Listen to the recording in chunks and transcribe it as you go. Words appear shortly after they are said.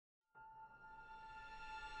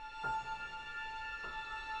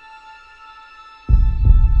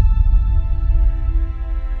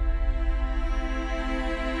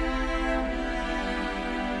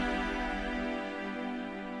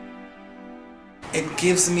it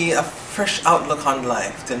gives me a fresh outlook on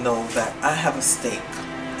life to know that I have a stake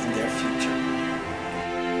in their future.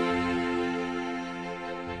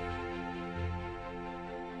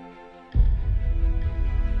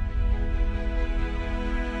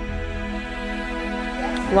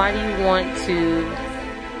 Why do you want to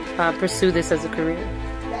pursue this as a career?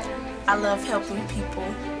 I love helping people.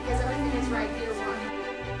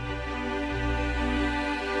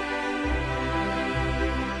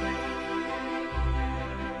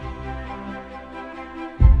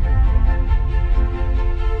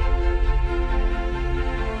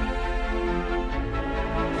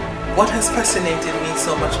 What has fascinated me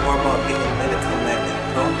so much more about being a medical magnet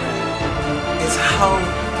program is how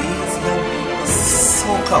these young people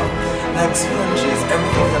soak up like sponges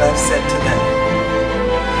everything that I've said to them.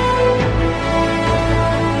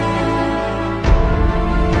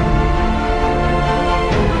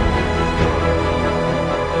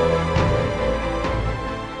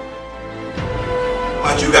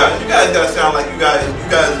 You guys gotta sound like you guys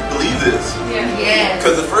believe this. Yeah.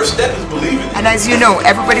 Because the first step is believing. And as you know,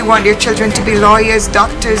 everybody wants their children to be lawyers,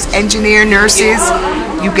 doctors, engineers, nurses.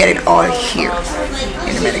 You get it all here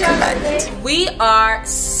in the Medical Magnet. We are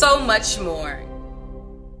so much more.